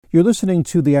You're listening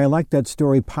to the I Like That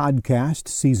Story podcast,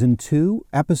 Season 2,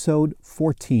 Episode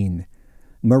 14,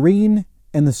 Maureen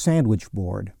and the Sandwich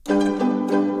Board.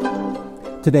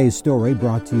 Today's story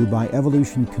brought to you by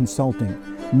Evolution Consulting,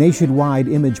 nationwide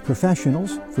image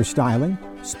professionals for styling,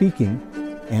 speaking,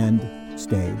 and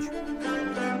stage.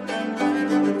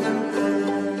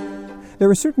 There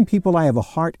are certain people I have a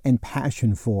heart and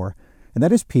passion for, and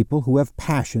that is people who have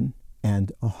passion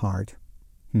and a heart.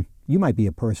 You might be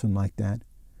a person like that.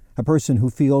 A person who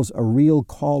feels a real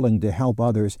calling to help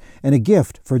others and a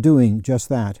gift for doing just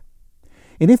that.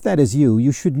 And if that is you,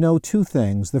 you should know two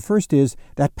things. The first is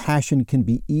that passion can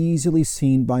be easily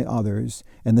seen by others.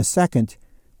 And the second,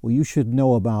 well, you should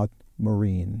know about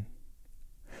Maureen.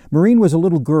 Maureen was a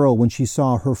little girl when she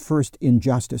saw her first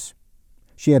injustice.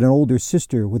 She had an older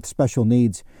sister with special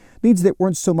needs that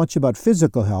weren't so much about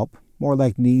physical help, more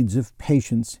like needs of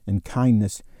patience and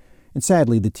kindness. And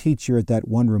sadly, the teacher at that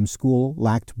one-room school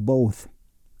lacked both.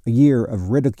 A year of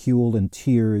ridicule and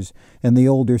tears, and the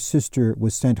older sister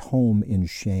was sent home in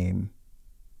shame.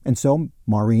 And so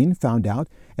Maureen found out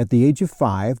at the age of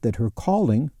 5 that her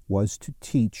calling was to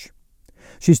teach.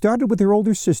 She started with her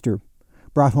older sister,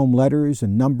 brought home letters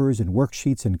and numbers and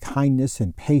worksheets and kindness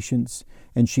and patience,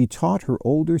 and she taught her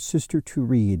older sister to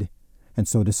read, and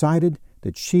so decided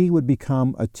that she would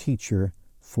become a teacher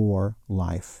for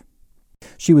life.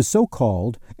 She was so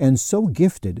called and so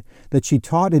gifted that she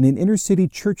taught in an inner-city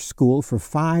church school for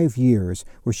 5 years,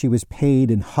 where she was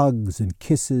paid in hugs and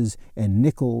kisses and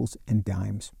nickels and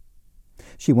dimes.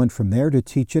 She went from there to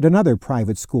teach at another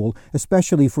private school,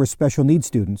 especially for special needs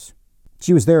students.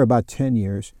 She was there about 10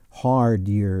 years, hard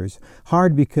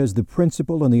because the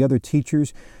principal and the other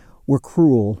teachers were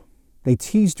cruel. They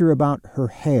teased her about her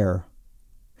hair.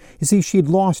 You see, she'd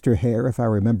lost her hair, if I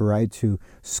remember right, to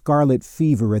scarlet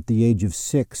fever at the age of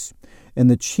 6, and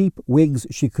the cheap wigs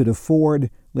she could afford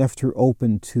left her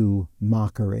open to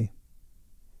mockery.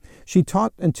 She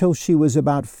taught until she was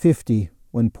about 50,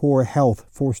 when poor health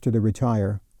forced her to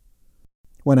retire.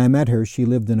 When I met her, she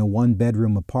lived in a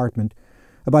one-bedroom apartment,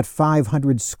 about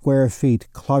 500 square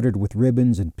feet, cluttered with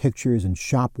ribbons and pictures and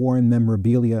shop-worn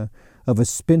memorabilia of a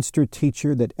spinster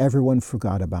teacher that everyone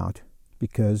forgot about,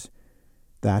 because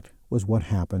that was what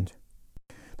happened.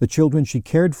 The children she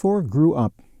cared for grew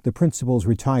up. The principals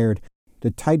retired.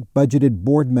 The tight-budgeted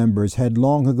board members had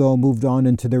long ago moved on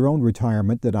into their own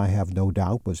retirement that I have no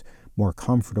doubt was more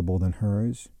comfortable than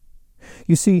hers.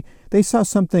 You see, they saw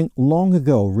something long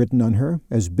ago written on her,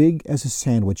 as big as a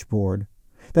sandwich board.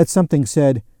 That something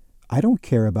said, "I don't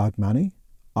care about money.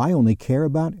 I only care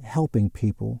about helping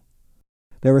people."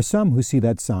 There are some who see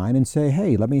that sign and say,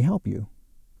 "Hey, let me help you."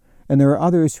 And there are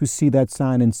others who see that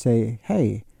sign and say,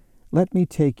 "Hey, let me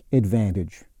take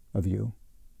advantage of you."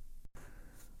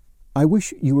 I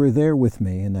wish you were there with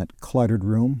me in that cluttered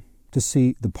room, to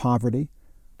see the poverty,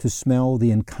 to smell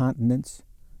the incontinence,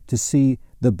 to see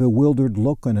the bewildered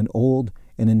look on an old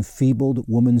and enfeebled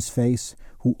woman's face,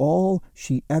 who all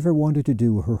she ever wanted to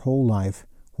do her whole life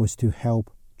was to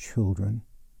help children.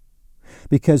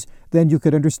 Because then you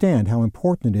could understand how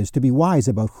important it is to be wise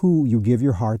about who you give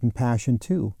your heart and passion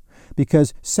to.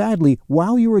 Because, sadly,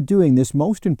 while you are doing this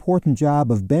most important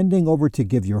job of bending over to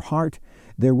give your heart,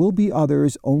 there will be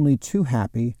others only too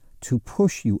happy to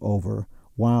push you over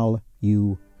while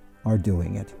you are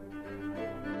doing it.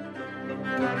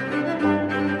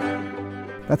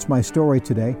 That's my story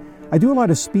today. I do a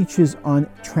lot of speeches on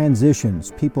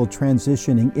transitions, people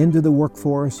transitioning into the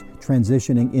workforce,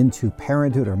 transitioning into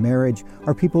parenthood or marriage,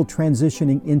 or people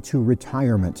transitioning into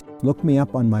retirement. Look me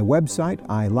up on my website,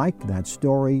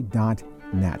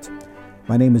 ilikethatstory.net.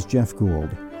 My name is Jeff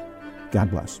Gould.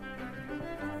 God bless.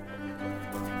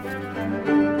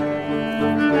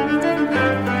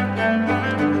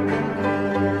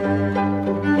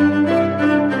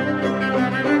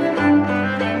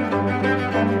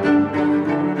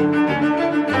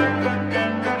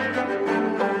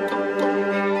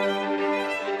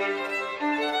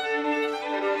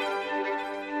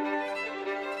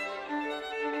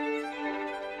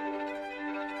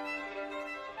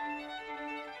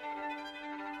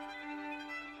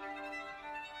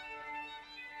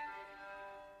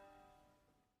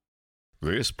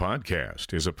 This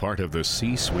podcast is a part of the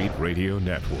C-Suite Radio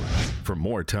Network. For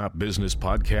more top business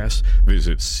podcasts,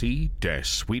 visit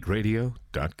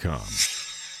c-suiteradio.com.